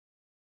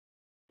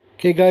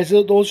Okay, guys,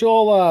 those are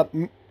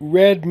all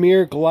red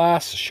mirror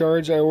glass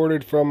shards I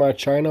ordered from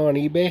China on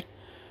eBay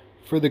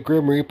for the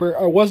Grim Reaper.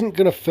 I wasn't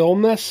going to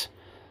film this,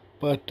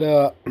 but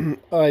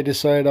I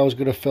decided I was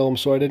going to film,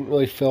 so I didn't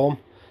really film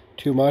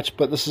too much.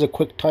 But this is a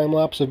quick time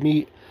lapse of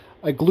me.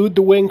 I glued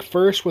the wing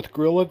first with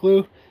Gorilla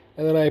Glue,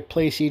 and then I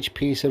place each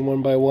piece in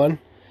one by one.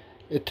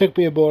 It took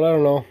me about, I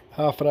don't know,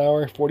 half an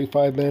hour,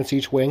 45 minutes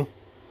each wing.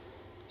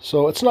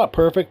 So it's not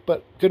perfect,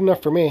 but good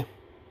enough for me.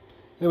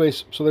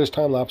 Anyways, so there's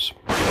time lapse.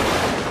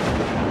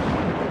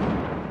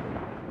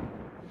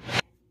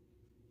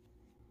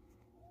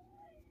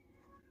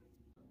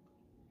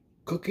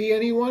 Cookie,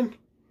 anyone?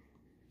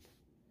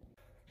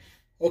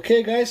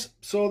 Okay, guys,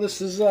 so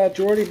this is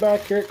Jordy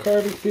back here at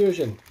Carving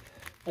Fusion.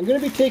 I'm going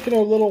to be taking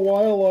a little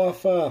while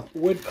off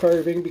wood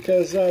carving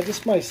because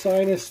just my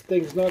sinus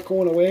thing's not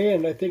going away,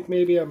 and I think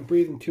maybe I'm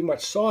breathing too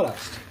much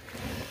sawdust.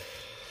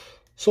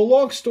 So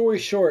long story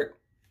short,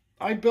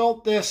 I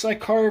carved this,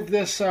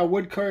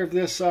 wood carved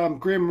this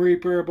Grim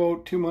Reaper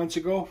about 2 months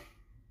ago,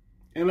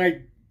 and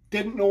I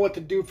didn't know what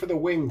to do for the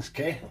wings,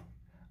 okay?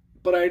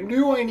 But I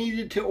knew I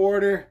needed to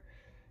order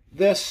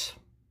this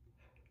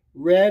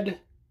red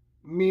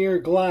mirror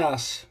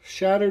glass,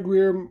 shattered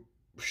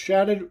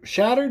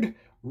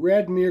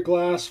red mirror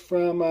glass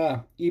from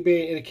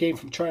eBay, and it came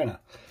from China.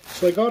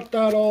 So I got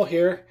that all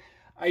here.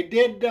 I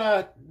did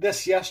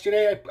this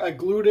yesterday. I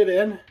glued it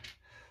in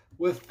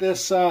with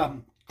this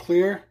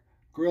clear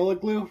Gorilla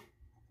Glue.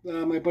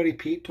 My buddy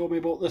Pete told me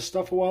about this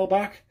stuff a while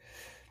back.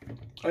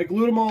 I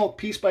glued them all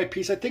piece by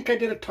piece. I think I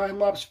did a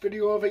time-lapse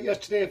video of it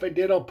yesterday. If I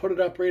did, I'll put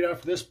it up right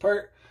after this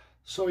part.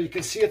 So you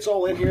can see it's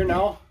all in here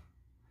now.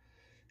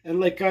 And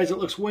like, guys, it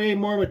looks way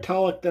more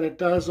metallic than it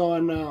does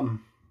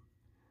on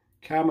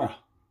camera.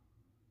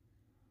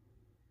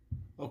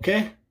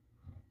 Okay?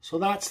 So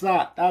that's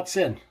that. That's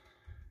in.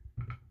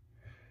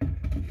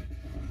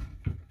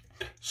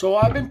 So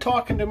I've been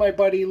talking to my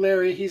buddy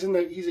Larry. He's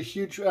a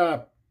huge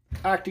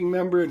acting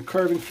member in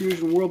Carving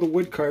Fusion World of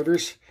Wood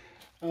Carvers.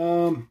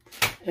 And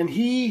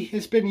he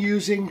has been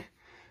using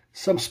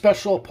some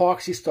special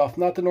epoxy stuff,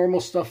 not the normal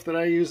stuff that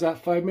I use,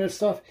 that 5-minute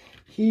stuff.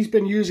 He's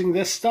been using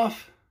this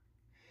stuff.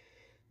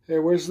 Hey,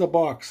 where's the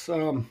box?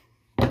 Where's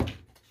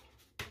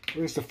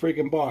the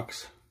friggin'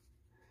 box?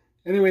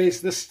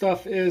 Anyways, this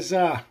stuff is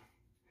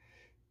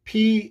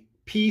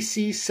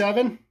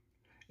PC7.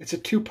 It's a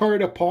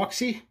 2-part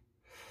epoxy.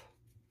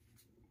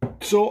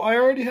 So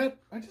I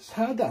just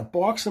had that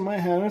box in my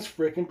hand. It's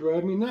freaking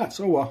driving me nuts.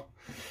 Oh well.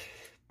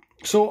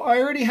 So I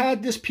already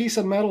had this piece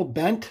of metal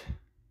bent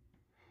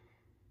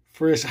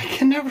for his, I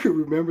can never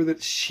remember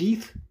that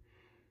sheath,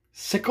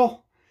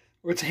 sickle,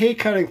 or it's a hay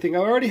cutting thing. I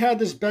already had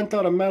this bent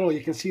out of metal. You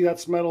can see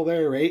that's metal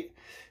there, right?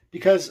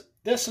 Because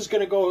this is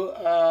going to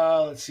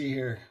go, let's see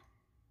here.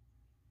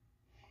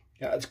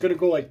 Yeah, it's going to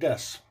go like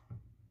this.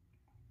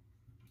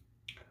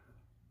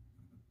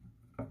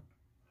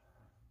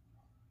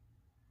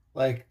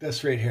 Like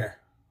this right here.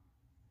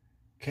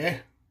 Okay?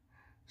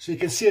 So you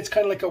can see it's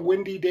kind of like a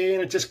windy day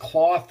and it's just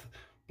cloth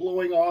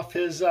blowing off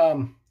his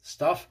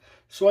stuff.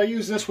 So I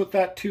use this with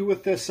that too,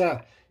 with this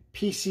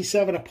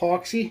PC7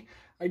 epoxy.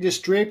 I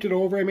just draped it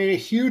over. I made a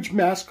huge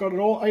mess, got it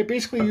all. I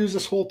basically used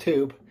this whole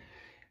tube.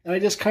 And I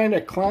just kind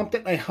of clamped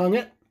it and I hung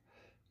it.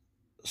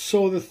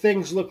 So the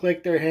things look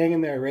like they're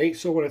hanging there, right?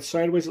 So when it's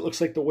sideways, it looks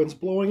like the wind's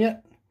blowing it.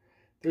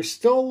 They're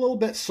still a little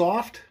bit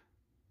soft.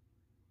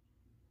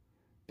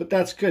 But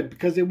that's good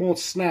because they won't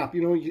snap.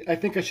 You know, I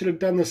think I should have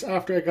done this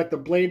after I got the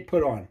blade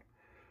put on.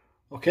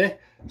 Okay?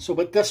 So,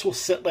 but this will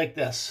sit like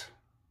this.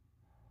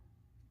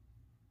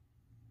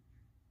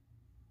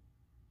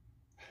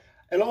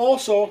 And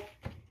also,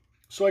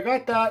 so I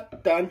got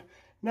that done.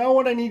 Now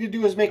what I need to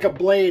do is make a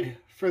blade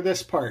for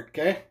this part,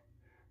 okay?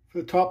 For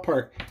the top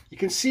part. You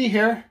can see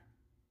here,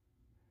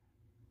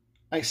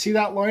 I see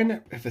that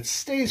line. If it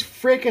stays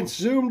freaking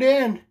zoomed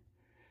in,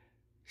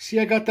 see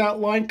I got that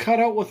line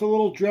cut out with a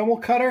little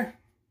Dremel cutter.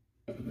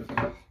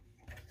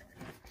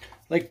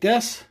 Like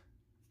this.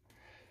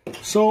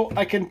 So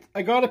I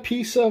got a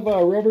piece of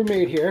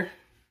Rubbermaid here.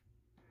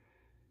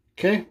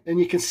 Okay, and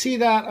you can see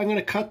that. I'm going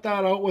to cut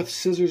that out with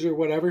scissors or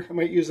whatever. I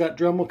might use that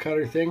Dremel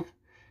cutter thing.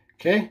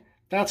 Okay,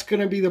 that's going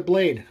to be the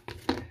blade.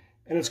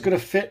 And it's going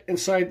to fit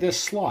inside this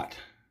slot.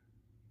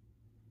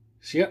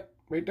 See it?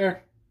 Right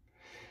there.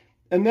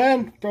 And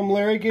then, from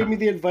Larry gave me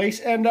the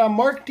advice. And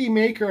Mark D.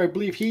 Maker, I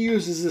believe he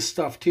uses this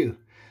stuff too.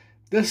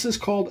 This is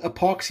called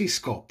Epoxy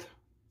Sculpt.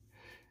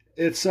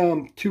 It's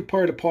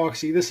 2-part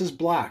epoxy. This is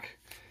black.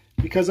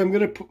 Because I'm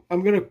gonna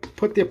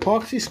put the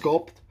epoxy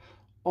sculpt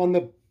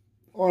on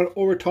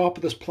over top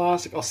of this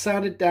plastic. I'll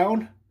sand it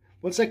down.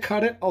 Once I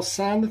cut it, I'll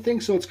sand the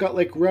thing so it's got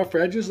like rough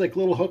edges, like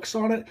little hooks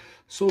on it,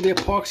 so the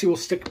epoxy will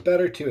stick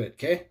better to it,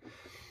 okay?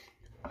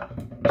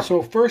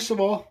 So first of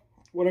all,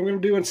 what I'm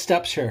going to do in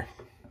steps here.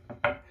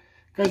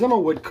 Guys, I'm a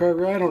wood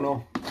carver, I don't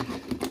know.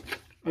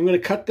 I'm going to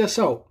cut this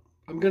out.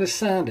 I'm going to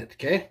sand it,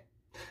 okay?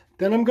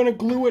 Then I'm going to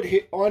glue it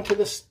here onto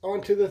the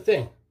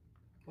thing,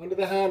 onto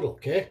the handle,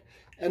 okay?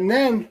 And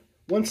then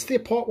once I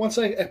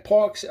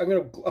epoxy, I'm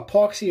going to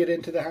epoxy it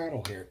into the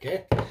handle here,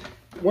 okay?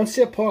 Once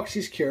the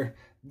epoxy's cure,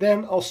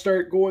 then I'll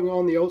start going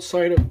on the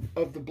outside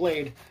of the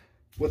blade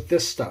with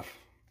this stuff.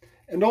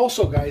 And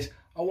also, guys,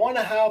 I want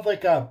to have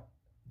like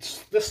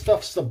this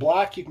stuff's the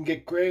black. You can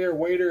get gray or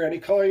white or any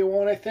color you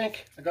want, I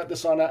think. I got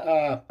this on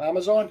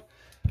Amazon.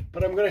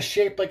 But I'm going to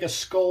shape like a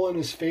skull in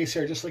his face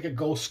here, just like a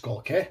ghost skull,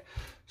 okay?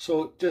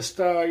 So just,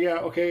 yeah,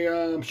 okay,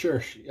 I'm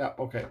sure. Yeah,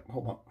 okay,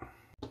 hold on.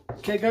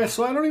 Okay, guys,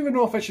 so I don't even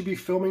know if I should be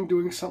filming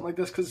doing something like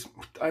this because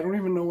I don't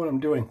even know what I'm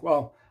doing.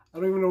 Well, I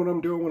don't even know what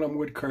I'm doing when I'm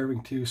wood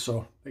carving too,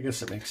 so I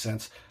guess it makes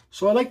sense.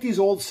 So I like these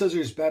old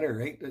scissors better,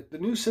 right? The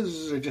new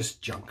scissors are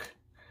just junk.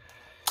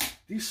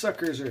 These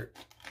suckers are...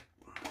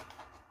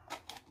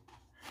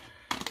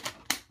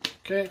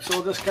 Okay, so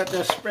we'll just cut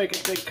this, break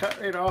it, big cut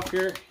right off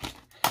here.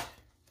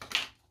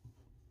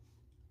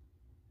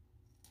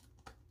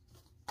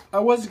 I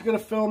wasn't going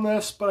to film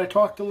this, but I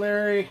talked to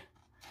Larry.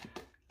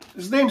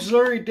 His name's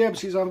Larry Dibbs.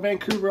 He's on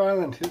Vancouver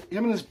Island.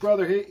 Him and his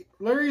brother.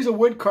 Larry's a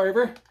wood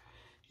carver.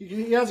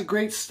 He has a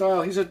great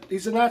style. He's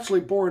a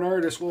naturally born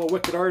artist. Well, a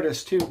wicked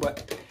artist too,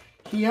 but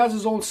he has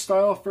his own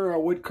style for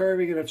wood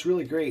carving, and it's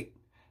really great.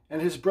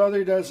 And his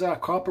brother does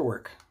copper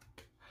work.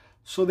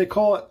 So they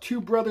call it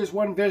Two Brothers,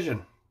 One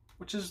Vision,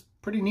 which is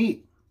pretty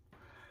neat.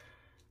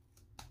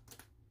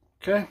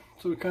 Okay,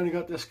 so we kind of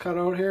got this cut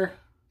out here.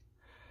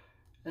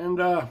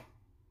 And,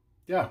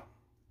 yeah,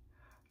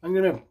 I'm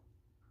going to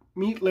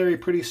meet Larry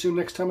pretty soon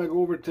next time I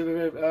go over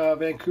to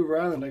Vancouver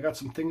Island. I got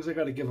some things I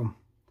got to give him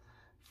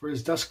for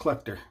his dust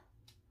collector.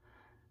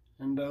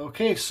 And,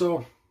 okay,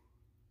 so,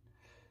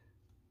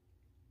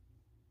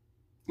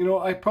 you know,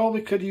 I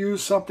probably could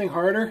use something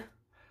harder.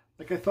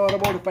 Like I thought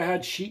about if I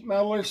had sheet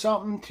metal or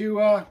something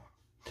to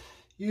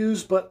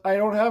use, but I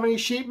don't have any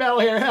sheet metal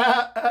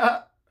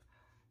here.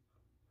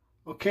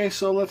 Okay,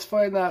 so let's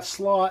find that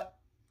slot.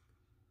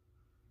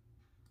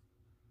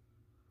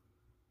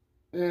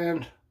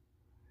 And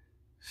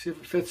see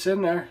if it fits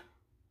in there.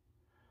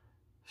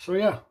 So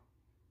yeah,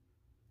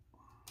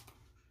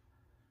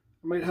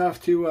 I might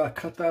have to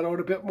cut that out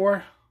a bit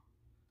more.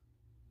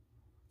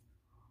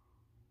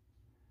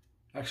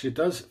 Actually, it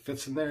does. It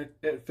fits in there.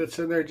 It fits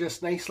in there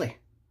just nicely.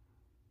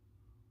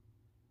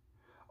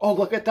 Oh,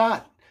 look at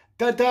that!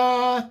 Da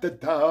da da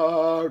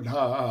da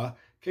da.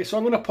 Okay, so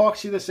I'm going to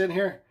epoxy this in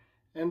here,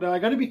 and I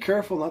got to be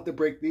careful not to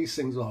break these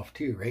things off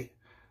too, right?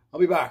 I'll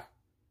be back.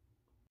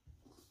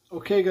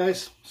 Okay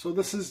guys, so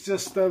this is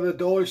just the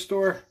dollar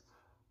store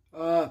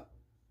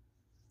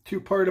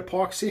two-part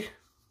epoxy.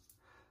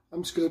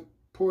 I'm just going to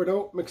pour it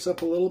out, mix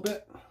up a little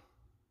bit.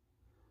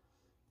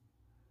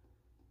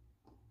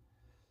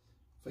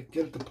 If I can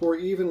get it to pour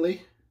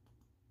evenly.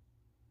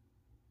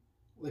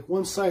 Like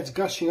one side's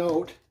gushing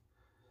out.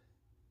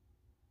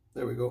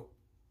 There we go.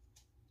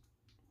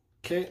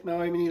 Okay, now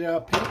I need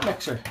a paint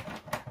mixer.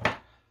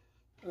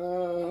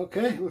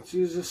 Okay, let's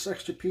use this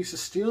extra piece of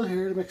steel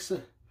here to mix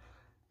the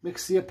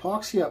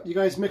epoxy up. You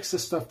guys mix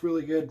this stuff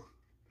really good,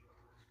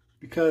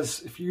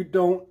 because if you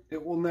don't,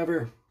 it will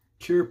never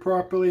cure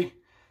properly,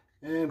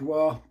 and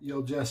well,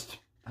 you'll just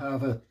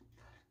have a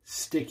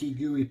sticky,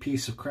 gooey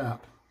piece of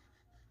crap.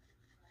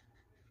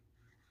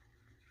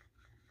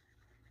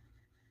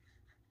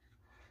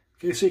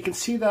 Okay, so you can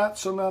see that.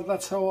 So now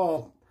that's how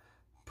I'll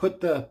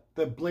put the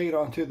blade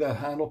onto the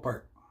handle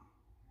part.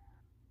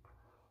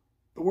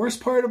 The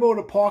worst part about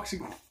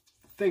epoxying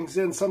things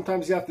in,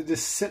 sometimes you have to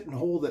just sit and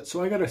hold it.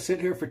 So I gotta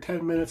sit here for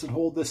 10 minutes and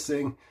hold this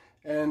thing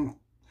and,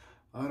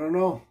 I don't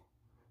know,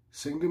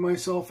 sing to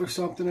myself or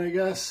something, I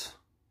guess.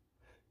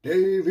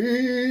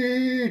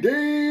 Davey,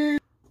 Dave.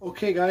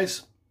 Okay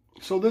guys,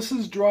 so this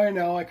is dry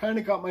now. I kind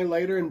of got my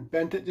lighter and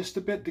bent it just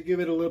a bit to give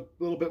it a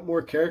little bit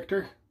more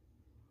character.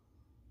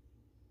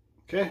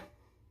 Okay,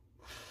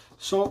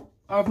 so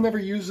I've never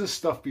used this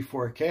stuff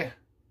before, okay?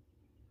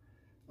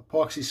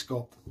 Epoxy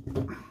sculpt.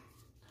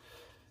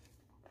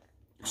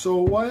 So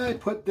why I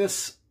put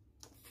this,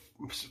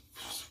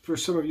 for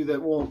some of you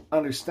that won't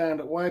understand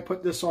it, why I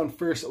put this on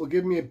first, it will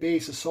give me a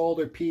base, a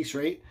solider piece,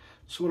 right?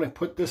 So when I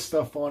put this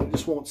stuff on, it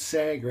just won't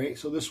sag, right?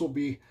 So this will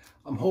be,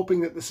 I'm hoping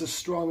that this is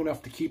strong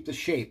enough to keep the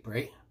shape,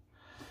 right?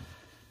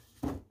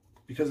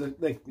 Because I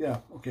think, yeah,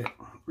 okay,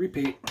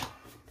 repeat.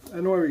 I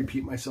know I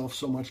repeat myself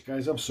so much,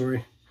 guys, I'm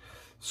sorry.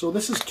 So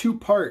this is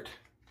two-part.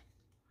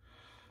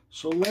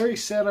 So Larry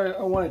said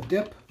I want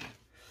to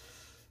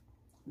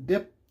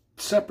dip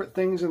separate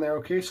things in there.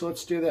 Okay, so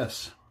let's do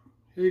this.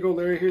 Here you go,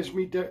 Larry. Here's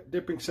me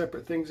dipping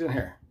separate things in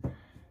here.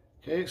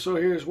 Okay, so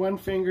here's one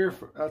finger.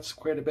 That's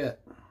quite a bit.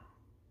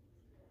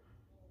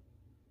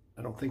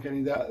 I don't think I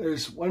need that.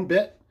 There's one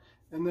bit.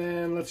 And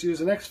then let's use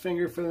the next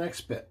finger for the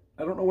next bit.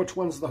 I don't know which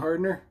one's the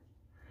hardener.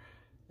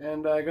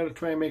 And I got to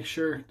try and make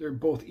sure they're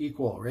both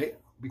equal, right?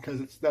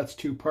 Because that's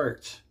two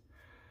parts.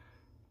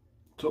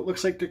 So it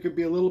looks like there could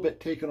be a little bit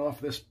taken off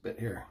this bit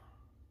here.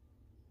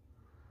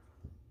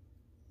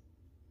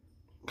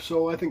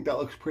 So I think that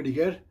looks pretty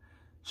good.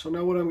 So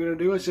now what I'm going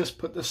to do is just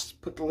put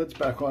the lids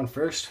back on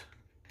first.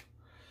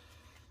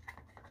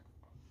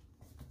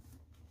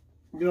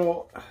 You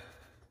know,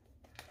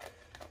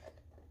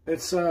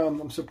 it's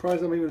I'm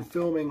surprised I'm even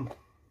filming.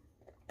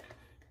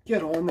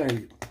 Get on there,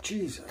 you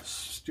Jesus,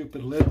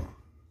 stupid lid.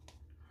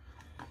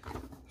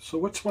 So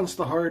which one's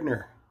the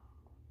hardener?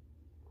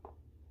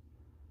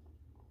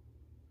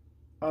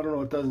 I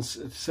don't know, it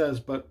says,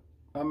 but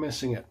I'm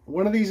missing it.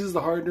 One of these is the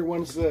hardener,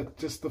 one's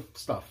just the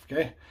stuff,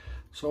 okay?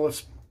 So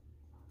let's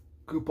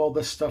group all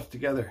this stuff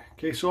together.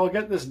 Okay, so I'll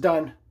get this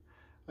done.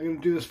 I'm going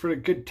to do this for a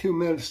good 2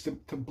 minutes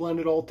to blend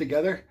it all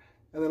together,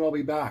 and then I'll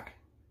be back.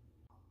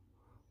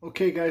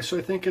 Okay guys, so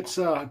I think it's,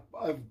 I've,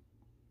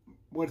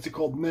 what is it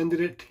called,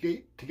 mended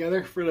it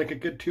together for like a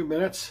good 2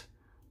 minutes.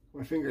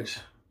 My fingers.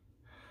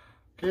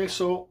 Okay,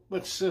 so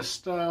let's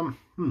just,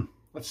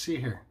 let's see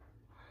here.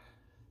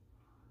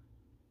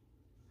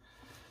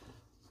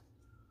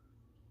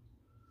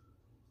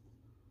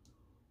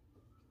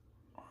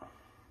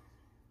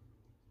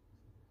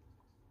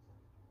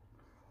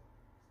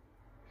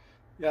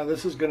 Yeah,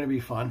 this is going to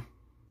be fun.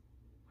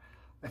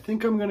 I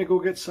think I'm going to go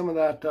get some of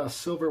that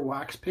silver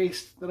wax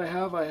paste that I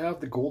have. I have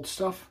the gold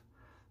stuff,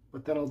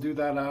 but then I'll do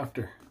that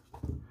after.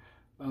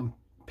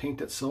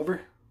 Paint it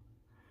silver.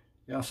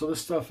 Yeah, so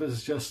this stuff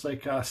is just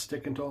like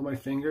sticking to all my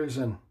fingers,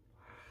 and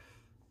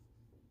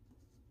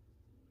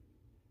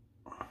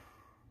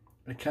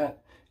I can't,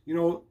 you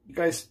know, you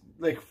guys,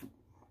 like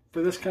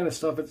for this kind of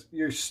stuff, it's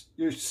your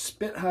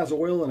spit has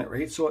oil in it,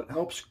 right? So it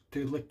helps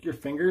to lick your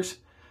fingers.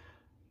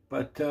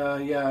 But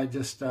yeah,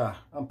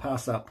 I'm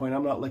past that point.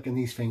 I'm not licking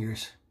these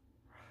fingers.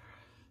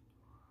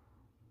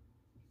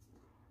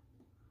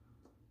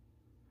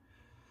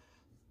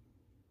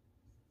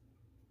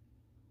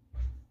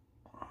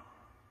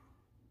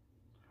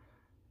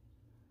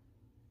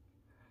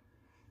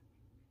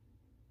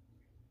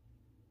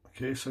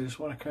 Okay, so I just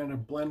want to kind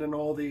of blend in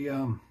all the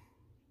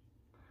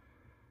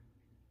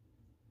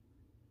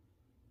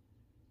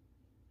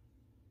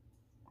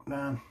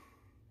man.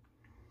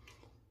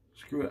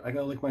 Screw it, I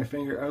gotta lick my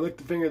finger. I licked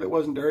the finger that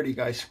wasn't dirty,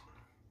 guys.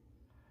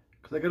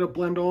 Because I gotta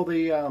blend all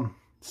the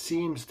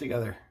seams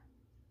together.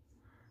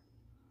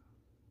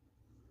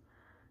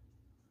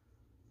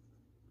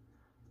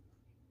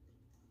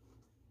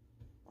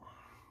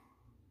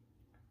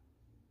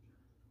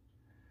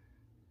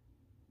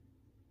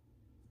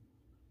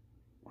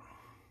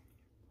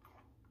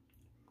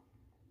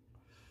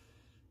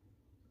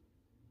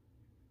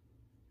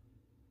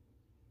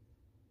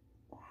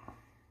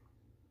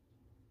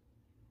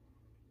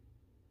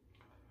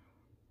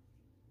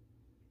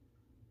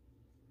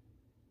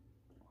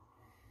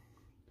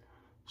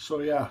 So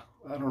yeah,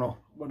 I don't know,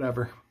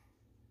 whatever.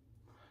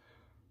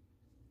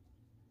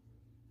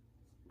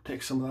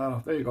 Take some of that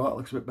off. There you go, that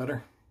looks a bit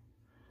better.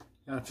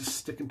 Yeah, it's just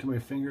sticking to my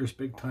fingers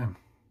big time.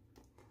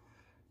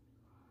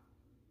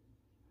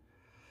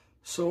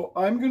 So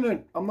I'm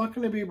not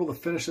gonna be able to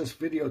finish this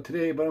video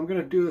today, but I'm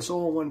gonna do this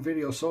all in one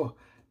video. So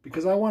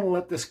because I want to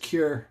let this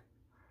cure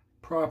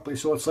properly.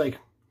 So it's like,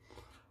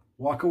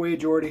 walk away,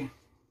 Jordy.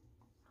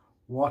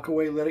 Walk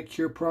away, let it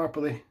cure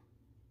properly.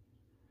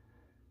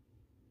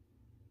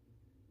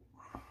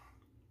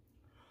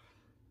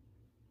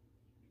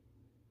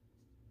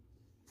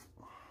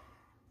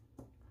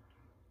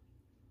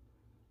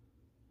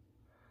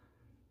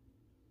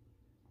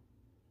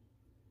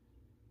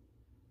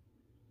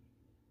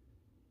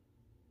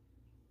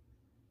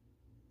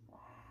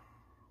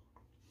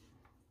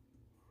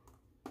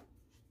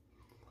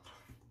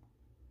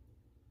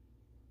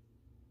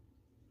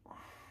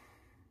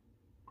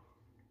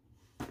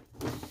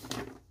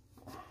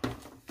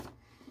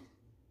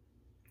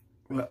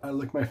 But I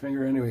lick my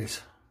finger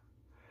anyways.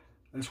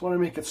 I just want to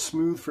make it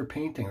smooth for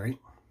painting, right?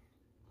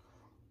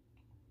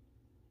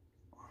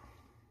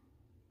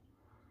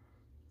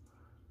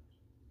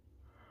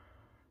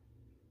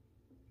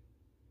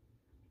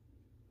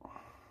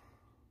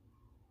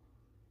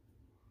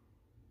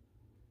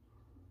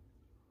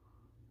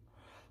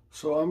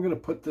 So I'm going to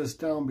put this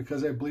down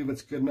because I believe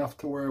it's good enough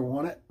to where I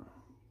want it.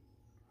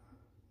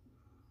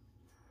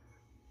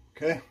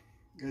 Okay,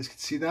 you guys can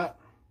see that?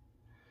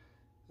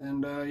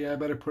 And yeah, I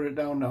better put it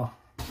down now.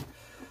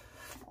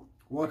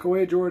 Walk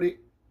away, Jordy.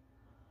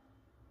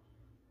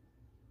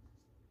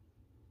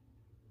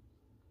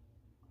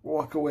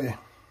 Walk away.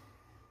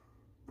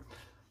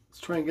 Let's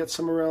try and get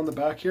some around the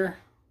back here.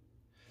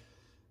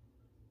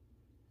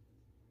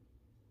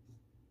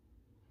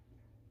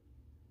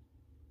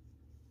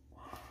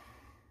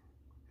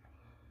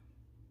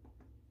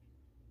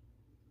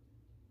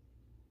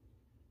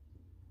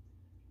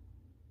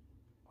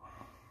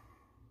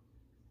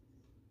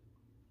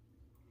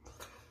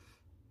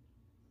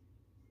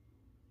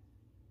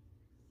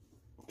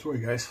 Sorry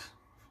guys,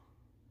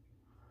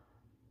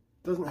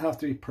 it doesn't have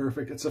to be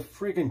perfect. It's a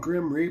freaking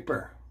Grim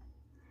Reaper.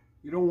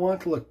 You don't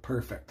want to look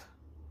perfect.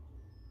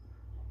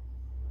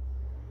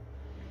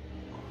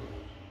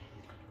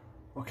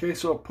 Okay,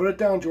 so put it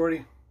down,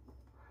 Jordy.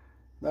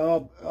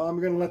 Now I'm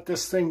gonna let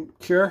this thing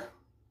cure.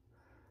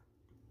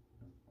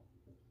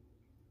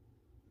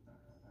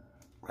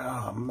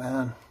 Oh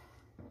man.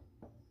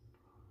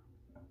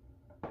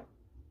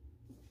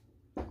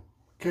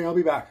 Okay, I'll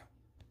be back.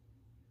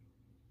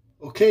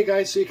 Okay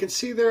guys, so you can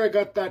see there I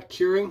got that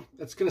curing.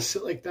 That's going to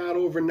sit like that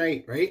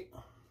overnight, right?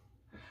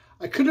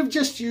 I could have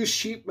just used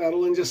sheet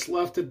metal and just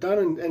left it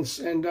done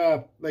and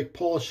like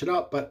polish it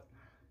up, but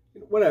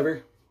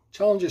whatever.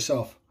 Challenge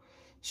yourself.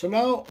 So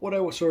now what I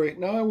want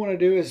to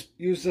do is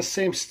use this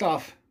same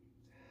stuff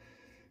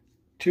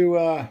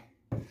to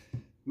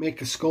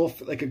make a skull,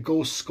 like a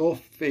ghost skull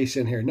face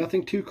in here.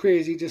 Nothing too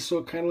crazy, just so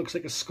it kind of looks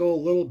like a skull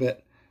a little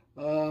bit.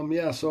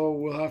 Yeah, so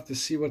we'll have to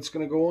see what's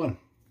going to go on.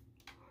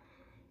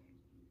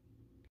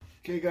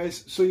 Okay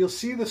guys, so you'll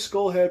see the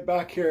skull head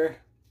back here.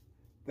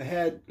 The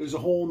head, there's a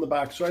hole in the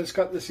back. So I just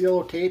got this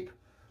yellow tape.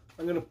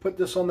 I'm going to put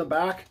this on the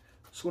back.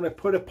 So when I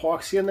put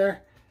epoxy in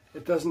there,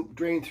 it doesn't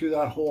drain through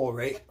that hole,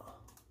 right?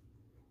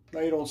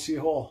 Now you don't see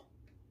a hole.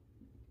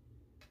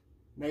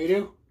 Now you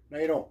do. Now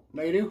you don't.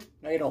 Now you do.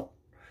 Now you don't.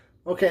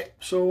 Okay,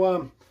 so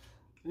I'm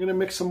going to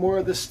mix some more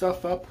of this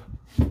stuff up.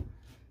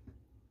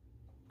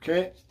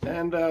 Okay,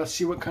 and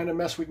see what kind of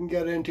mess we can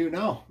get into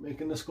now,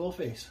 making the skull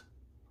face.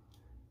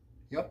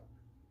 Yep.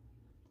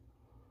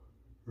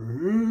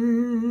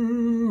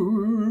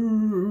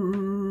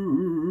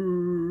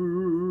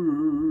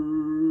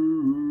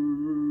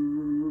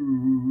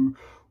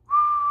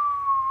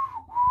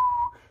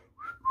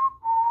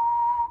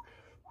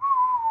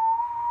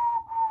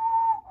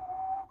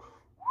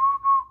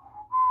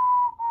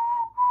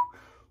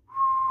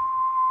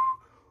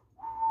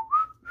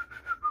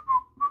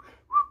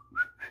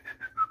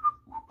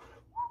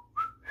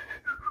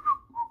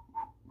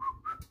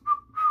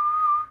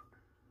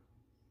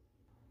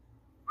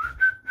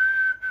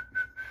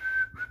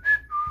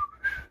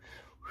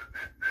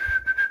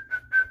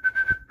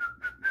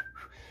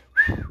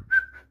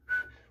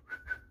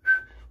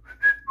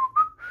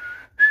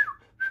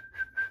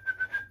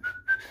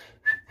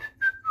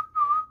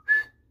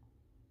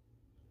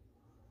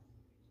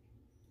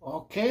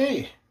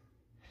 Okay,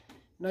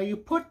 now you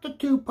put the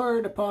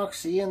 2-part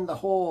epoxy in the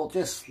hole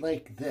just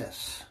like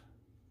this.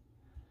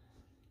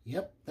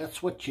 Yep,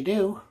 that's what you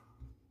do.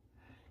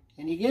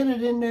 And you get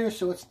it in there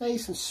so it's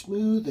nice and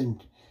smooth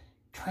and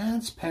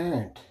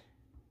transparent.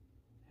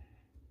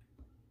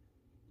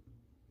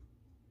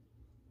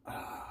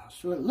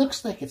 So it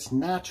looks like it's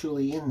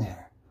naturally in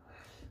there.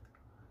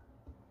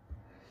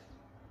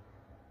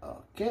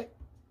 Okay.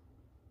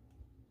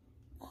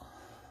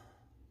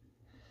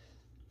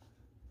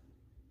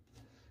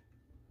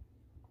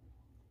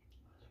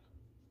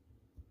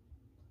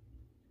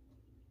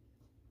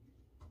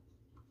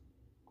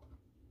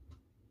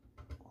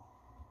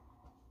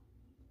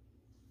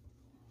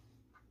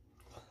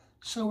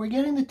 So we're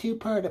getting the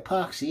 2-part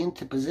epoxy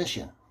into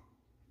position.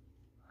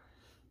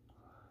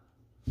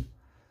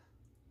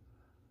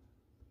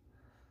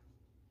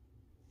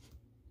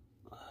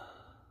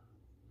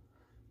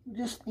 We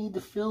just need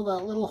to fill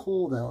that little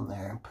hole down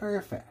there.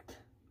 Perfect.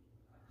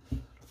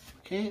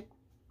 Okay.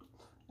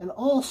 And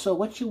also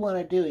what you want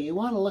to do, you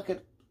want to look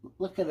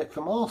at it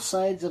from all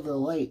sides of the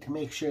light to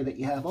make sure that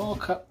you have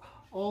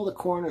all the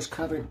corners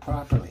covered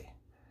properly.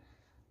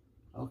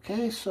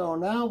 Okay, so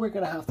now we're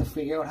going to have to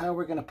figure out how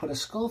we're going to put a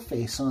skull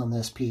face on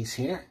this piece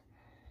here.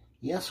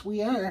 Yes,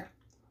 we are.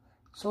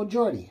 So,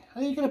 Jordy,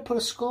 how are you going to put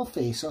a skull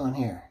face on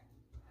here?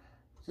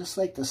 Just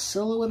like the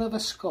silhouette of a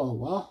skull.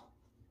 Well,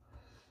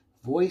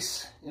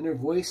 voice, inner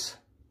voice,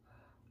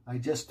 I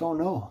just don't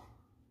know.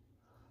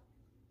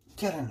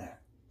 Get in there.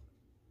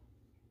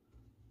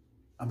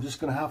 I'm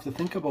just going to have to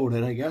think about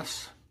it, I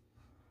guess.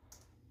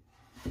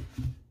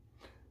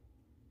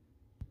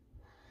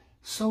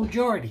 So,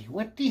 Jordy,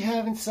 what do you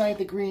have inside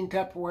the green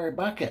Tupperware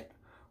bucket?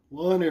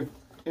 Well,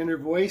 inner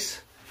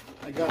voice,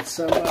 I got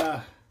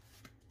some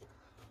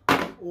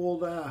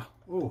old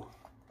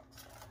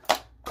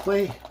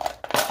clay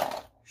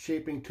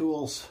shaping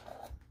tools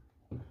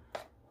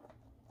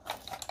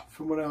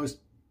from when I was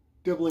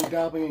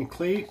dabbling in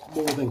clay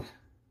molding.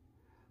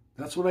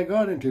 That's what I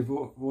got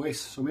into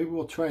voice, so maybe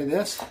we'll try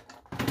this.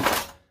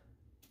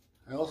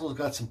 I also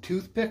got some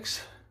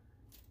toothpicks.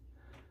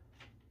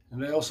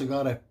 And I also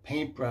got a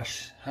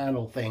paintbrush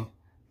handle thing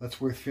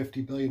that's worth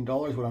 $50 billion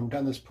when I'm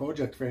done this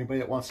project for anybody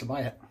that wants to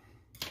buy it.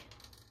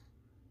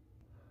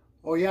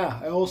 Oh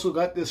yeah, I also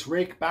got this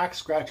rake back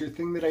scratcher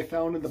thing that I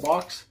found in the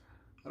box.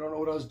 I don't know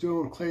what I was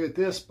doing with clay with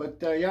this, but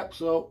yep,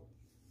 so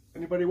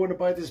anybody want to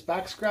buy this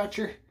back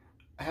scratcher?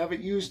 I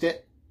haven't used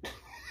it.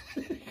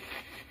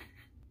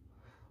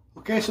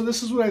 Okay, so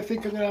this is what I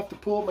think I'm going to have to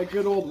pull out my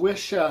good old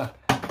Wish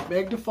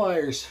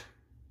magnifiers.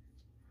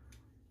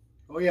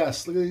 Oh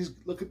yes,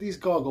 look at these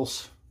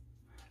goggles.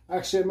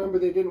 Actually, I remember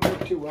they didn't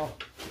work too well.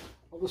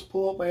 I'll just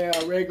pull out my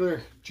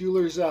regular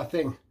jeweler's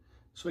thing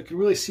so I can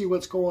really see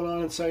what's going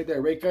on inside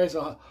there. Right guys,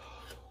 I'll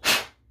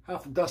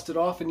have to dust it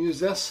off and use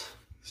this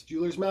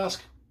jeweler's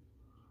mask.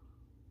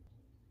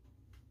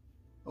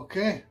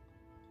 Okay,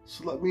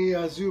 so let me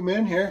zoom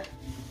in here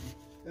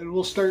and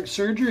we'll start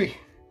surgery.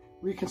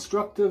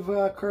 Reconstructive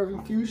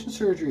carving fusion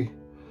surgery.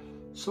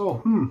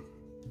 So,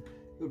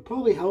 it would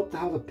probably help to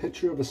have a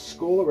picture of a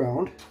skull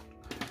around.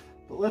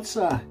 But let's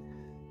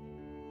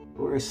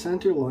or a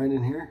center line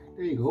in here.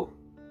 There you go.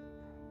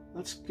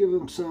 Let's give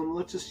him some,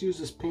 let's just use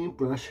this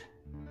paintbrush.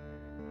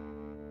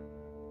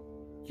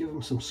 Give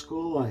him some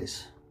skull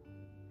eyes.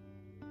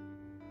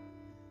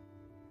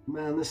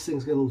 Man, this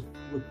thing's gonna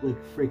look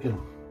like freaking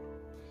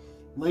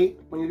Light,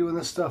 when you're doing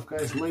this stuff,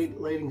 guys,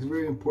 lighting is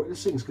very important.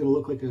 This thing's going to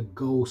look like a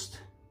ghost.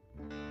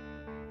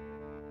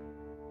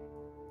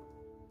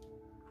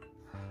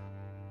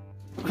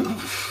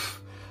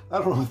 I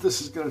don't know if this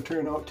is going to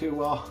turn out too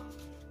well.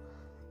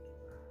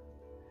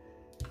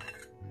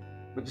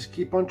 But just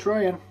keep on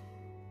trying.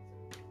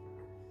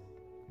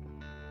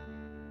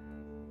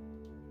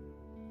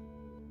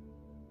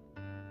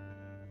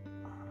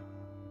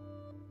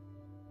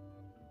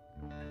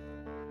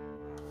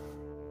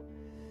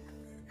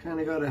 Kind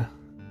of gotta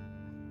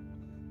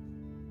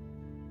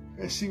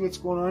see what's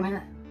going on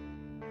here.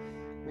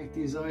 Make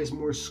these eyes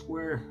more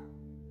square.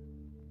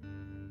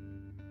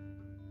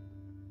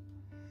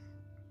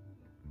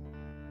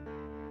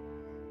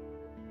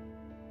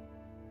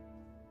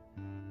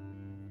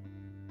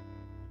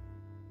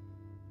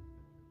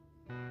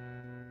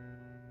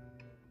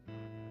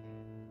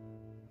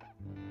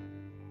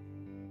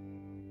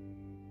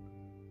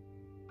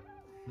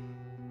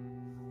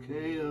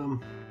 Okay,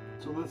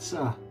 so let's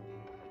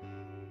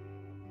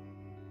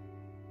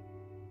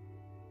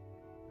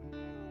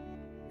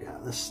yeah,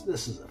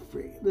 this is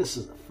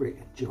a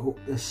freaking joke.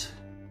 This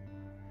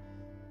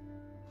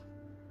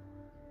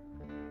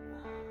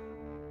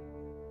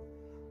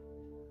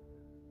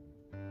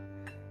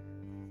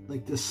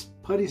like this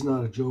putty's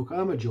not a joke,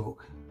 I'm a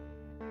joke.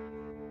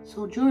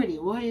 So Jordy,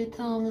 why are you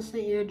telling us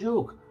that you're a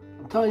joke?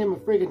 I'm telling you I'm a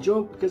freaking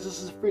joke because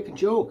this is a freaking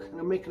joke and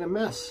I'm making a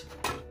mess.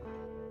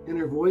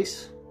 Inner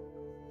voice.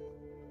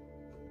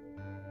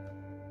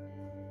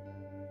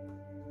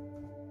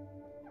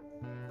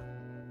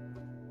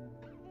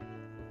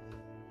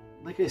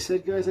 Like I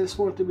said, guys, I just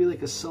want it to be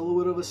like a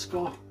silhouette of a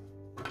skull.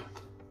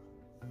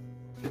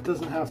 It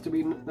doesn't have to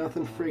be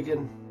nothing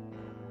freaking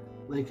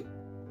like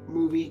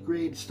movie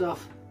grade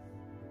stuff.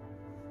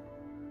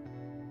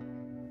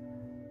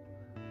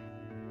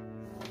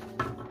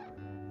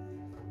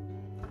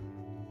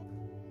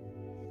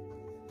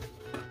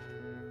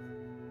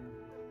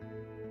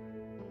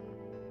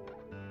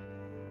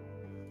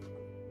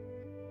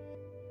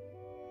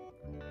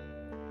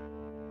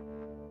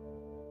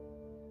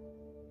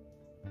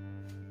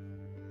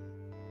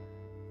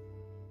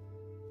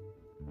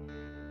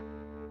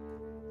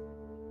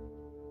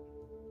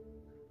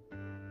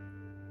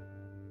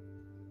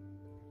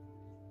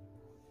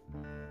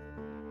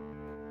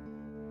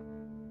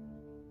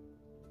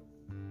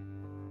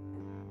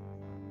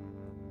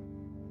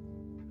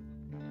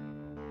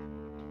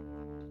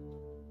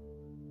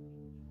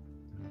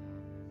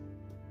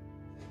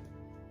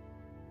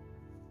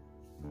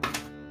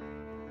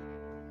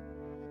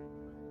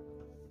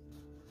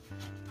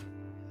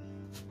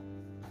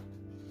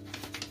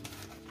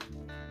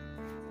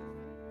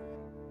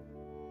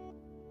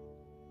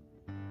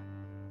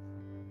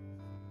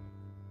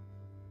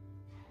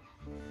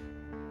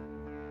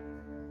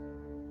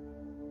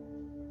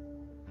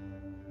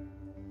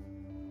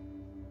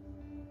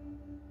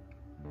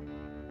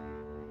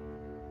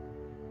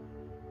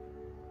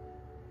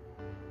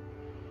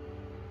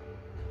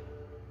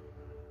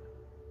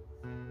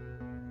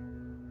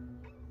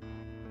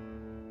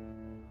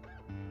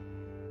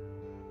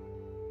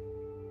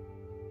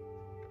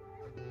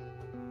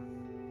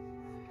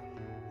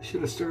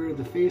 Should have started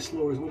the face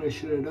lower is what I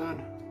should have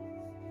done.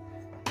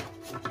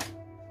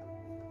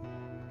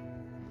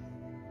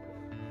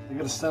 I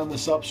gotta stand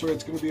this up so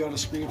it's gonna be on the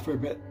screen for a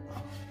bit.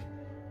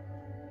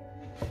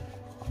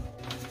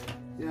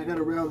 Yeah, I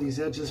gotta round these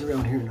edges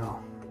around here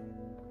now.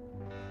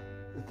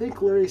 I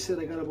think Larry said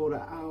I got about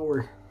an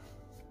hour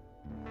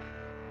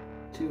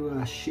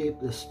to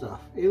shape this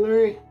stuff. Hey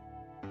Larry,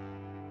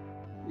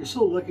 you're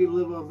so lucky to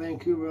live on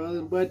Vancouver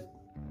Island, but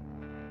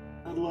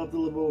I'd love to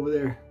live over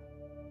there.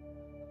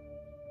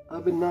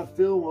 I've been not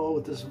feeling well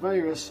with this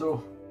virus,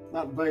 so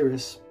not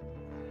virus,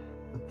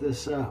 but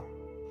this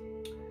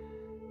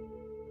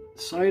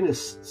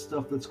sinus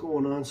stuff that's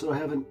going on. So I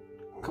haven't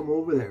come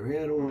over there.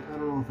 Right? I don't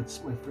know if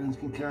it's my friends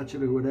can catch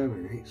it or whatever.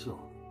 Right?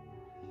 So.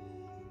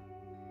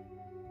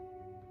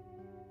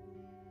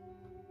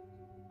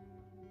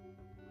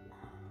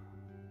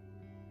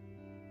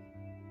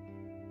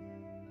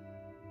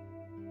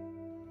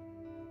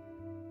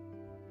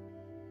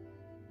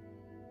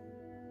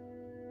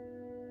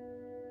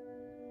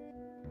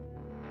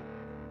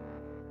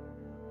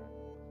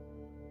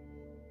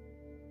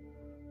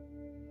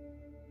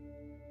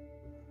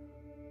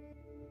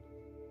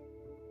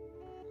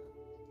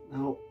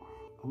 Now,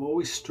 I've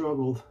always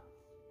struggled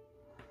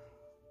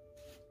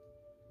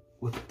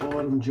with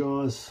bottom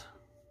jaws.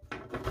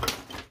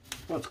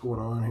 What's going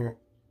on here?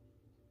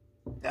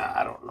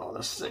 I don't know,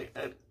 this thing,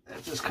 it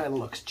just kind of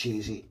looks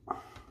cheesy.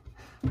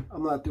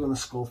 I'm not doing a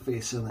skull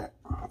face in there.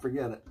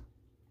 Forget it.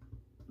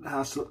 It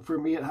has to, for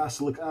me, it has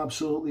to look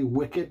absolutely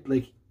wicked,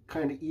 like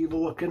kind of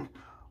evil looking,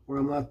 or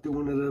I'm not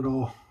doing it at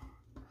all.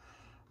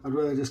 I'd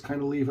rather just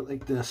kind of leave it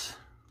like this.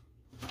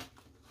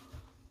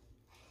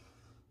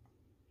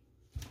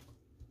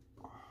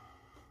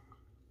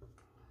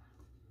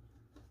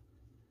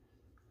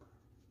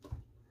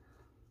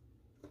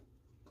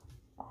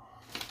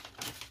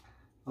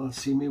 Let's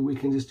see, maybe we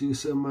can just do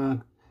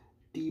some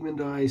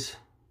demoned eyes.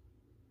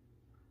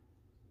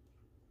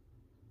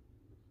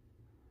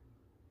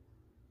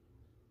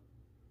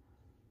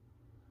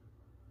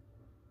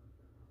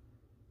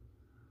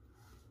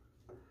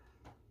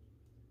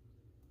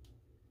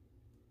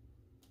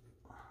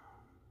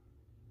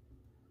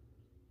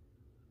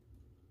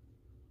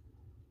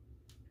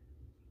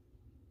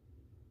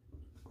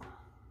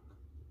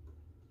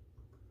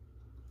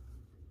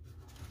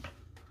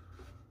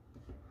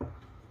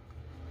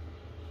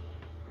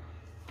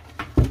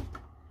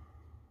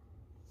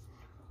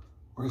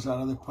 Where's that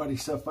other putty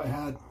stuff I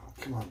had?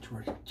 Come on,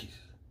 George. Jeez.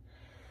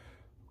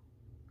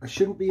 I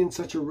shouldn't be in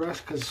such a rush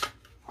because,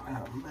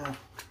 oh man.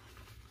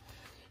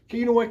 Okay,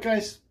 you know what,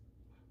 guys?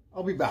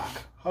 I'll be back.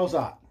 How's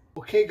that?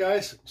 Okay,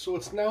 guys, so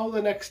it's now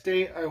the next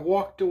day. I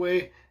walked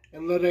away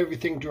and let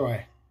everything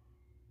dry.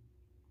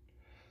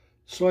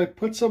 So I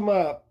put some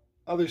other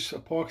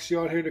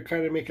epoxy on here to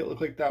kind of make it look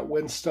like that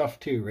wind stuff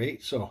too,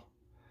 right? So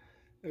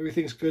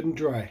everything's good and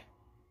dry.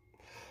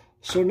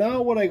 So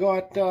now what I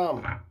got,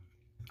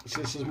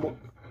 see, this is more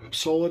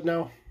solid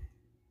now.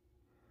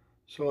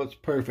 So it's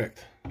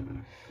perfect.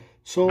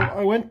 So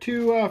I went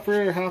to,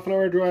 for a half an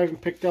hour drive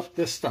and picked up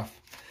this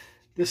stuff.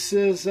 This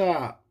is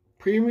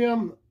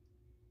premium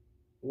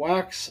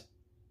wax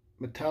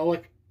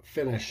metallic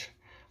finish.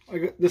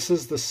 This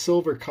is the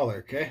silver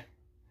color, okay?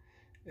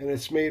 And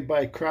it's made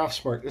by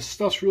Craftsmart. This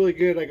stuff's really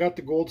good. I got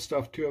the gold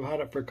stuff too. I've had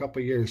it for a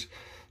couple of years.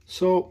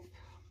 So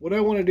what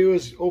I want to do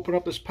is open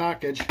up this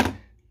package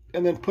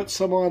and then put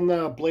some on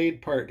the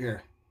blade part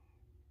here.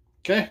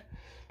 Okay?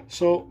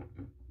 So,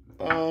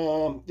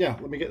 yeah,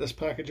 let me get this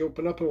package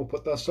open up and we'll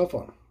put that stuff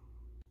on.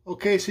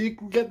 Okay, so you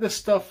can get this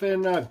stuff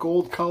in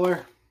gold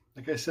color.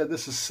 Like I said,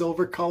 this is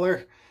silver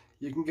color.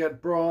 You can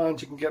get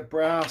bronze, you can get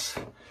brass.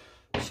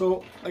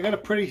 So I got a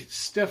pretty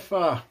stiff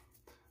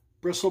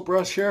bristle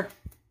brush here.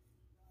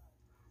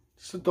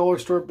 Just a dollar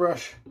store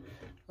brush.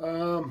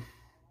 I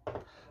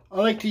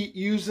like to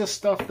use this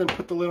stuff, then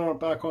put the lid on it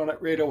back on it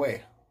right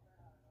away.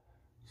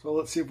 So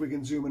let's see if we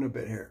can zoom in a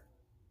bit here.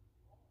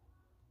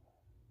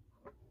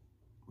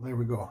 There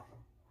we go.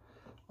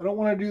 I don't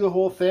want to do the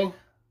whole thing.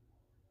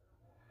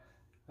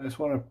 I just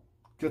want to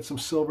get some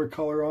silver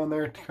color on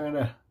there to kind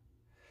of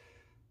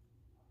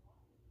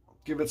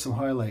give it some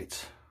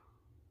highlights.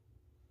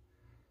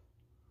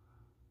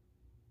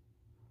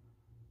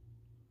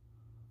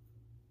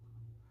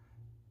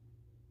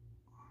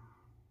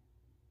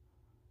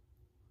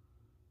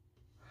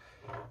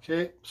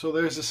 Okay, so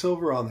there's the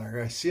silver on there.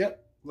 Guys, see it?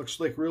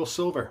 Looks like real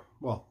silver.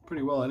 Well,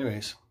 pretty well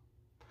anyways.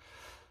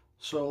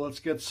 So let's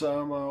get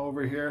some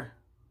over here.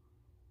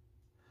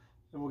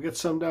 And we'll get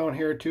some down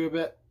here too a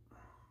bit.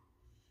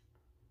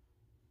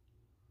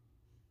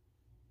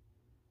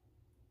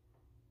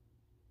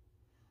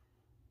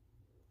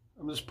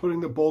 I'm just putting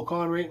the bulk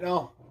on right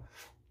now.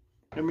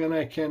 And then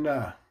I can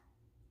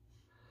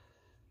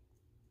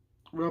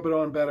rub it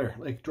on better.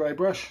 Like dry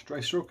brush, dry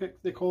stroke it,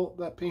 they call it,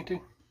 that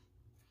painting.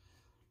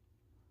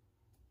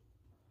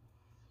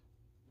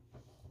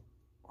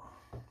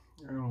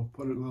 And I'll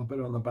put it a little bit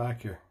on the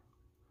back here.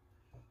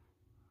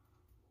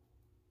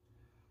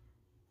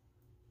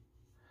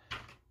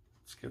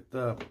 Let's get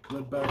the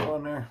lid back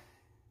on there.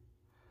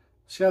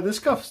 So yeah, this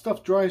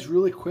stuff dries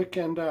really quick,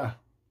 and I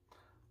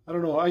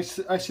don't know, I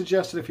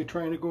suggested if you're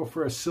trying to go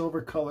for a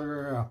silver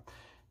color,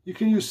 you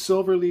can use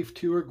silver leaf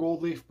too or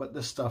gold leaf, but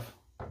this stuff,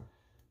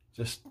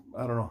 just,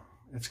 I don't know,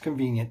 it's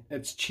convenient,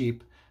 it's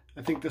cheap.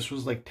 I think this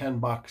was like 10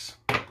 bucks.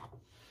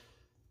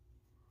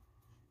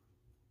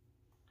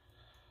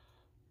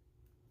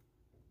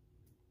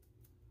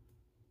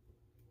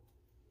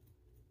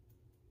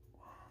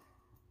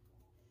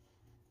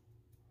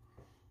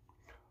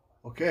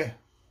 Okay.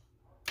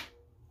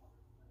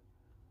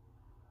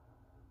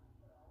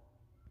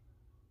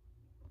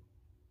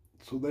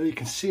 So there you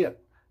can see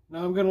it.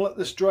 Now I'm going to let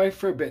this dry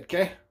for a bit,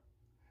 okay?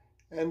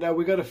 And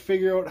we got to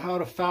figure out how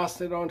to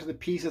fasten it onto the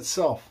piece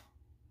itself.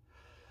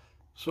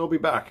 So I'll be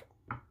back.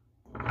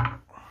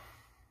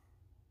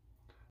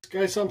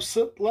 Guys, I'm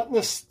letting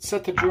this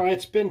set to dry.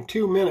 It's been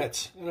 2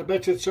 minutes, and I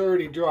bet you it's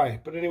already dry.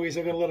 But anyways,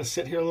 I'm going to let it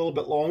sit here a little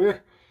bit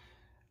longer.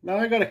 Now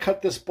I got to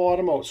cut this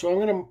bottom out. So I'm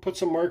going to put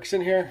some marks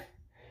in here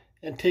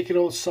and take it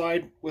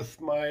outside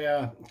with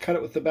my, cut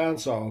it with the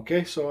bandsaw,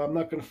 okay? So I'm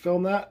not going to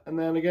film that. And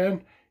then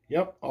again,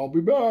 yep, I'll be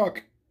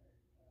back.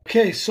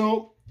 Okay,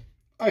 so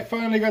I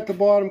finally got the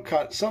bottom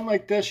cut. Something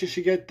like this you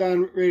should get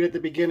done right at the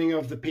beginning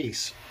of the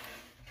piece.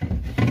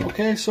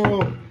 Okay,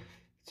 so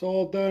it's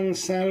all done and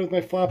sanded with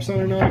my flap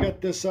sander. Now I got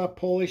this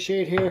poly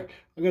shade here.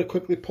 I'm going to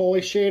quickly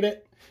poly shade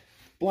it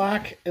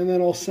black, and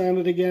then I'll sand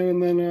it again,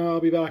 and then I'll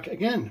be back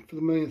again for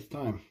the millionth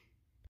time.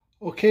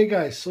 Okay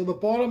guys, so the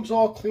bottom's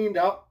all cleaned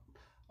up.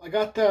 I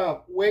got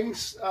the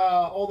wings,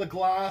 all the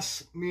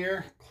glass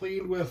mirror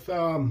cleaned with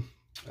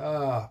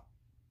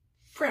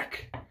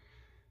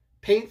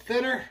paint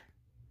thinner.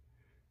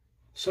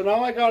 So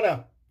now I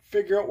gotta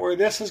figure out where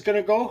this is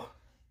gonna go.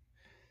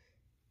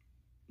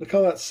 Look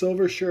how that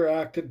silver sure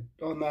acted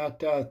on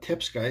that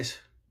tips, guys.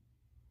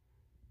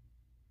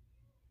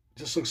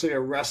 Just looks like a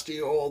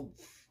rusty old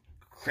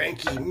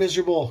cranky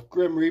miserable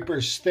Grim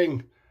Reaper's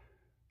thing.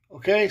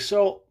 Okay,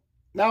 so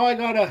now I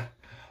gotta,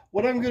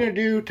 what I'm gonna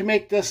do to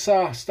make this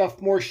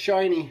stuff more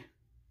shiny,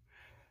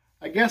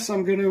 I guess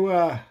I'm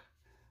gonna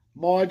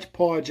Mod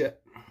Podge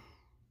it.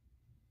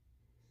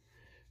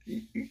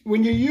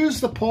 When you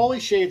use the poly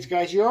shades,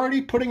 guys, you're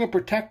already putting a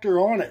protector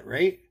on it,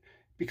 right?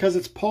 Because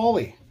it's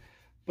poly.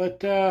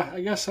 But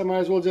I guess I might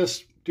as well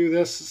just do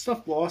this. Is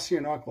stuff glossy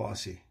or not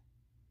glossy?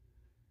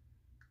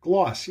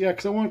 Gloss, yeah,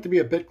 because I want it to be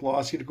a bit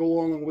glossy to go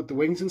along with the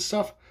wings and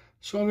stuff.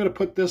 So I'm going to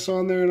put this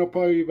on there and I'll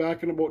probably be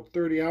back in about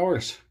 30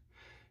 hours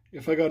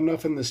if I got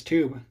enough in this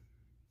tube.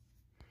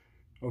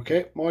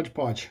 Okay, Mod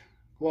Podge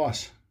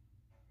gloss.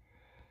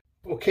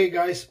 Okay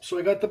guys, so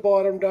I got the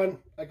bottom done.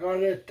 I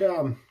got it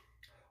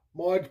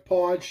Mod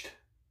Podged.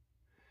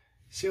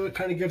 See how it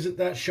kind of gives it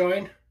that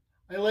shine?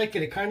 I like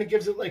it. It kind of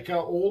gives it like an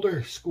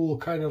older school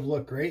kind of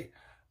look, right?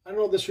 I don't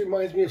know, this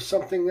reminds me of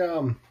something,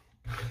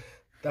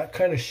 that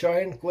kind of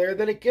shine glare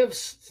that it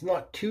gives. It's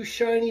not too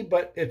shiny,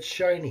 but it's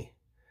shiny.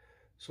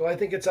 So I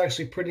think it's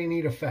actually pretty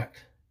neat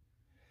effect.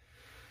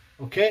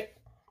 Okay,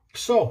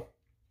 so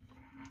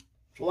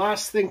the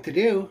last thing to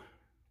do,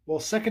 well,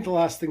 second to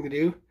last thing to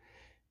do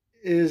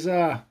is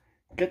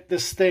get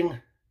this thing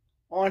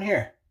on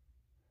here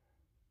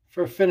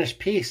for a finished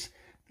piece.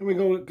 Then we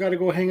got to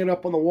go hang it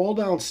up on the wall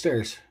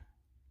downstairs.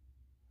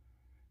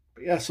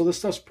 But yeah, so this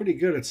stuff's pretty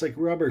good. It's like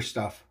rubber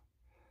stuff.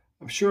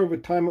 I'm sure over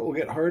time it will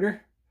get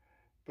harder,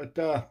 but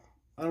I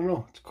don't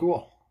know. It's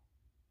cool.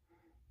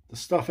 The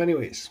stuff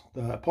anyways,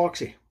 the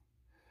epoxy.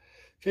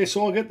 Okay,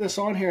 so I'll get this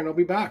on here and I'll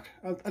be back.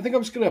 I think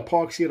I'm just going to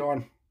epoxy it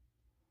on.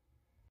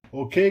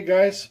 Okay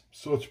guys,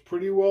 so it's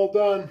pretty well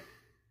done.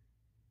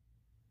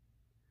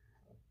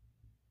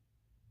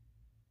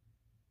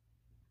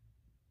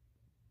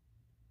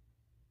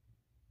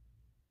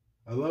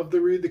 I love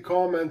to read the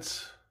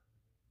comments.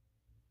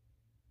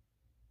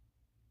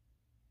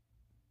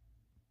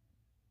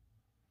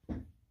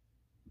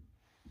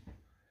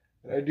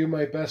 And I do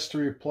my best to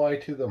reply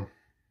to them.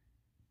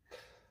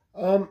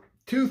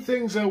 Two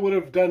things I would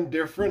have done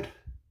different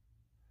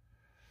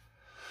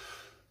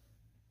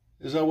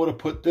is I would have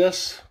put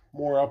this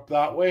more up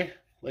that way,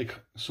 like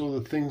so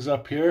the thing's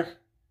up here.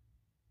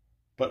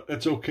 But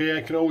it's okay,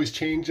 I can always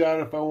change that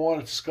if I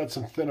want. It's just got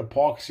some thin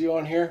epoxy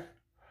on here.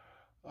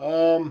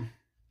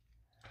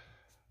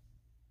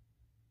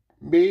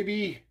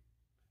 Maybe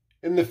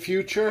in the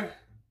future,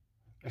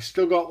 I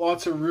still got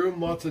lots of room,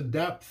 lots of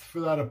depth for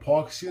that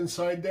epoxy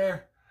inside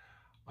there.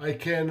 I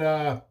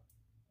can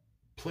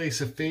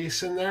place a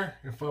face in there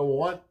if I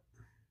want.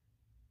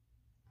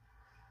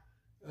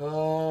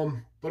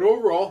 But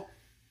overall,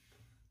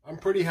 I'm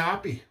pretty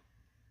happy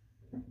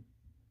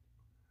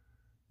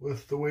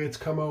with the way it's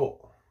come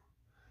out.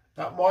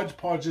 That Mod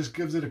Podge just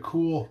gives it a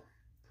cool,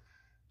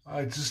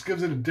 it just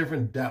gives it a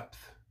different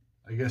depth,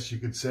 I guess you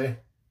could say.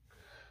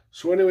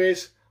 So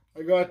anyways,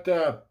 I got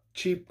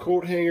cheap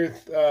coat hanger,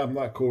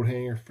 not coat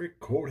hanger, freak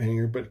coat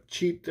hanger, but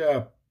cheap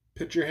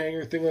picture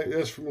hanger thing like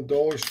this from the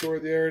dollar store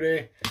the other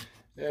day.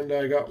 And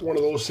I got one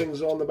of those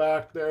things on the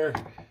back there.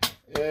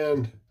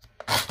 And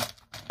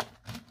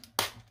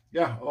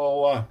yeah,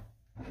 I'll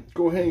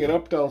go hang it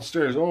up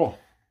downstairs. Oh,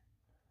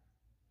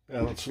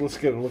 yeah. Let's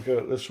get a look at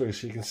it this way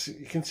so you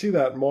can see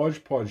that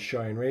Mod Podge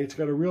shine, right? It's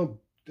got a real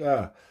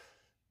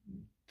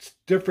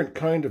different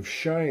kind of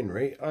shine,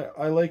 right?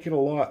 I like it a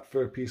lot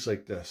for a piece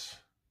like this.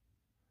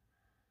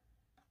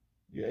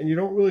 Yeah, and you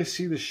don't really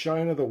see the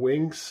shine of the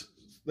wings.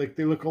 Like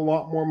they look a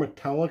lot more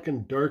metallic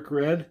and dark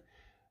red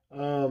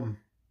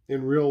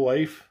in real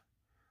life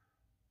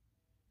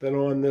than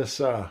on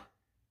this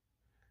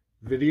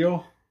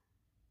video.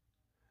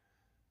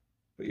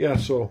 But yeah,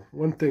 so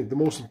one thing, the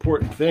most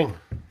important thing,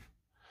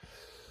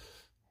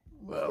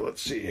 well,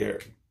 let's see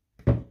here.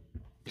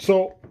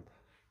 So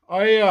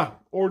I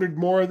ordered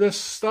more of this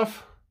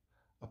stuff,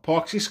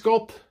 epoxy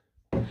sculpt,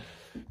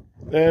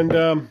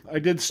 and I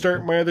did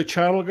start my other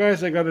channel,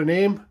 guys. I got a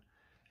name,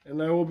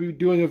 and I will be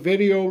doing a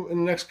video in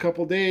the next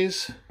couple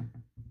days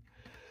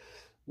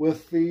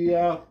with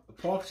the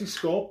epoxy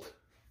sculpt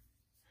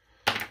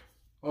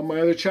on my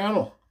other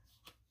channel.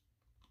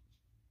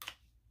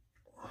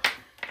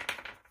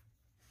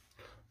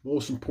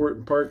 Most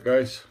important part,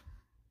 guys.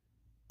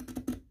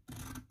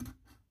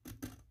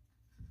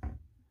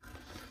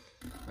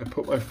 I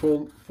put my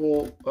full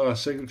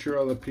signature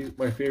on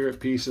my favorite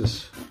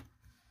pieces.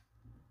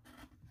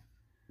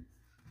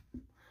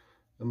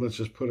 And let's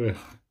just put a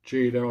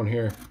J down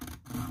here.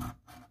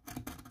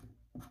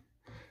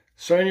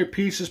 Sign your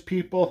pieces,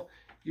 people.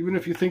 Even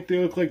if you think they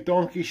look like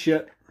donkey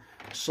shit,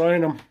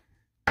 sign them.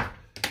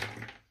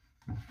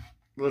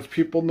 Let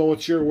people know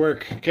it's your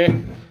work,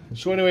 okay?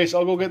 So anyways,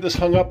 I'll go get this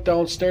hung up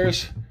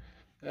downstairs,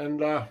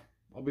 and I'll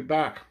be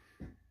back.